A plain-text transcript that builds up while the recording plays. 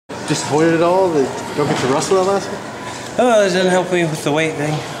disappointed at all that you don't get to wrestle that last one? Oh, it didn't help me with the weight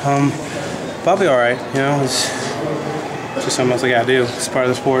thing. But I'll be all right. You know, it's just something else I gotta do. It's part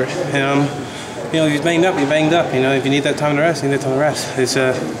of the sport. And you know, if you're banged up, you're banged up. You know, if you need that time to rest, you need that time to rest. It's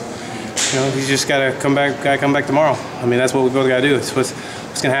you know, you just gotta come back. Gotta come back tomorrow. I mean, that's what we both gotta do. It's what's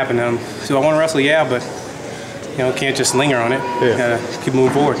gonna happen. Do I want to wrestle? Yeah, but you know, can't just linger on it. Yeah. Gotta keep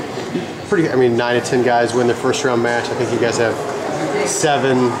moving forward. I mean, 9 of 10 guys win their first round match. I think you guys have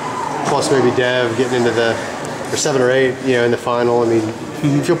 7 plus maybe Dev getting into the, or 7 or 8, you know, in the final. I mean,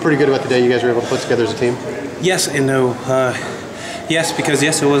 you feel pretty good about the day you guys were able to put together as a team? Yes and no. Yes, because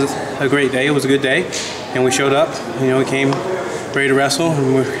yes, it was a great day. It was a good day, and we showed up. You know, we came ready to wrestle,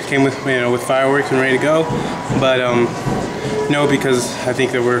 and we came with with fireworks and ready to go. But no, because I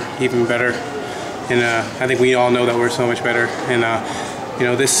think that we're even better, and I think we all know that we're so much better. And you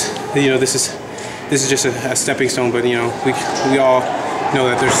know, this is just a stepping stone. But you know, we all know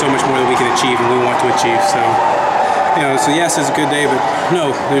that there's so much more that we can achieve and we want to achieve. So you know, so yes, it's a good day, but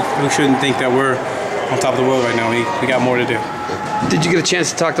no, we shouldn't think that we're on top of the world right now. We got more to do. Did you get a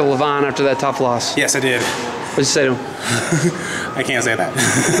chance to talk to Levon after that tough loss? Yes, I did. What did you say to him? I can't say that.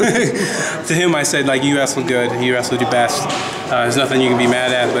 To him, I said, like, you wrestled good. You wrestled your best. There's nothing you can be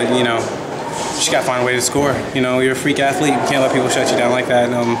mad at, but, you know, you just got to find a way to score. You know, you're a freak athlete. You can't let people shut you down like that.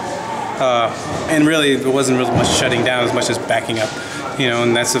 And really, there wasn't really much shutting down as much as backing up. You know,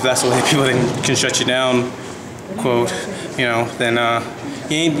 and that's the way people can shut you down, quote, you know, then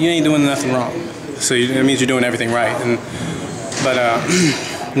you ain't doing nothing wrong. So it means you're doing everything right. But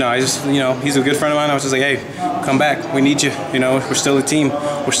no, I just, you know, he's a good friend of mine. I was just like, hey, come back. We need you. You know, we're still a team.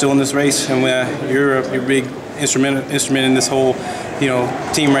 We're still in this race, and you're a big instrument in this whole, you know,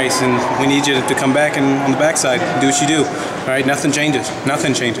 team race, and we need you to come back and on the backside do what you do. All right, nothing changes.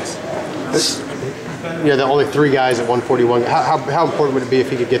 Nothing changes. Yeah, the only 3 guys at 141. How important would it be if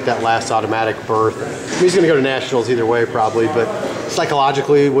he could get that last automatic berth? I mean, he's going to go to nationals either way, probably, but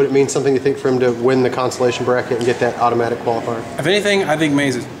psychologically, would it mean something, you think, for him to win the consolation bracket and get that automatic qualifier? If anything, I think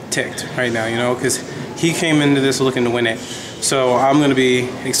Mays is ticked right now, you know, because he came into this looking to win it. So I'm going to be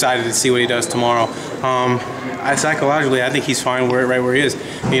excited to see what he does tomorrow. Psychologically, I think he's fine right where he is.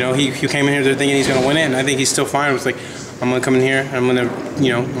 You know, he came in here thinking he's going to win it, and I think he's still fine with, like, I'm going to come in here, I'm going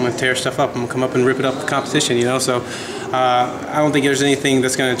to tear stuff up. I'm going to come up and rip it up the competition, you know. So I don't think there's anything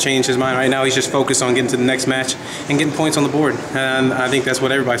that's going to change his mind. Right now he's just focused on getting to the next match and getting points on the board. And I think that's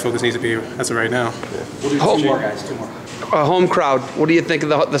what everybody's focus needs to be as of right now. Two more guys. Home crowd. What do you think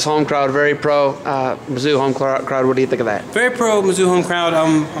of this home crowd? Very pro Mizzou home crowd. What do you think of that? Very pro Mizzou home crowd.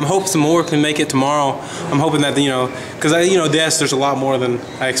 I'm hoping some more can make it tomorrow. I'm hoping that, you know, because there's a lot more than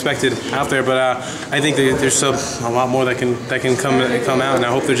I expected out there, but I think that there's a lot more that can come out, and I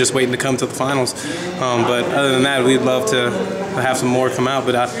hope they're just waiting to come to the finals. But other than that, we'd love to have some more come out.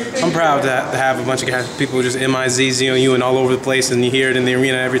 But I'm proud to have a bunch of guys, people just MIZs, you and all over the place, and you hear it in the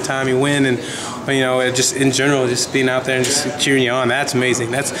arena every time you win, and you know, just in general, just being out there and just cheering you on. That's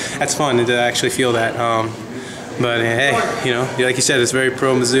amazing. That's fun to actually feel that. But hey, you know, like you said, it's very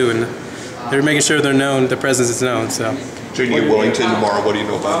pro Mizzou, and they're making sure they're known, their presence is known. So. Junior Willington tomorrow. What do you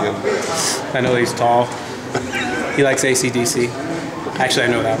know about him? I know he's tall. He likes AC/DC. Actually, I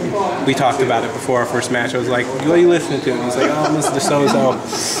know that. We talked about it before our first match. I was like, what are you listening to? And he's like, oh, I'm listening to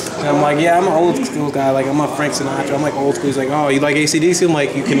so-and-so. And I'm like, yeah, I'm an old school guy. Like, I'm a Frank Sinatra. I'm like old school. He's like, oh, you like AC/DC? I'm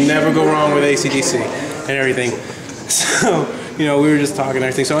like, you can never go wrong with AC/DC and everything. So, you know, we were just talking and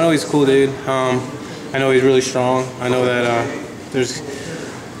everything. So I know he's a cool dude. I know he's really strong. I know that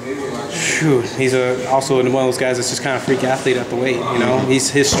he's also one of those guys that's just kind of freak athlete at the weight, you know.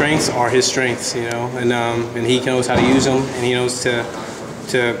 His strengths are his strengths, you know, and he knows how to use them, and he knows to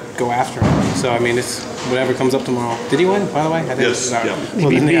go after them. So I mean, it's whatever comes up tomorrow. Did he win, by the way? I think yes. Yeah. He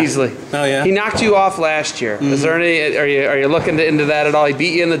beat Beasley. Oh yeah. He knocked you off last year. Mm-hmm. Is there any? Are you looking into that at all? He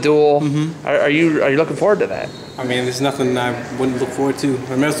beat you in the duel. Mm-hmm. Are you looking forward to that? I mean, there's nothing I wouldn't look forward to.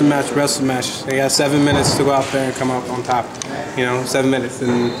 A wrestling match. They got 7 minutes to go out there and come out on top. You know, 7 minutes,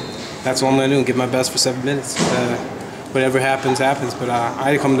 and that's what I'm gonna do. Give my best for 7 minutes. Whatever happens, happens. But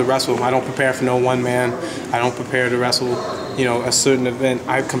I come to wrestle. I don't prepare for no one man. I don't prepare to wrestle, you know, a certain event.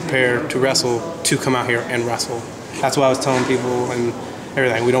 I prepare to wrestle to come out here and wrestle. That's what I was telling people and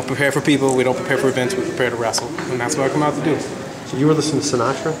everything. We don't prepare for people. We don't prepare for events. We prepare to wrestle, and that's what I come out to do. So you were listening to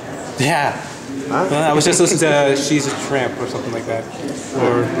Sinatra? Yeah. Huh? Well, I was just listening to She's a Tramp or something like that.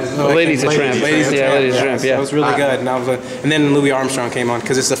 Or Ladies a Tramp. Ladies a Tramp. Yeah, that was really good. And then Louis Armstrong came on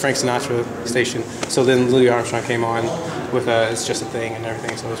because it's the Frank Sinatra station. So then Louis Armstrong came on with It's Just a Thing and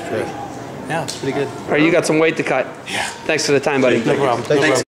everything. So it was pretty. Yeah, it's pretty good. All right, you got some weight to cut. Yeah. Thanks for the time, buddy. No problem. Thanks.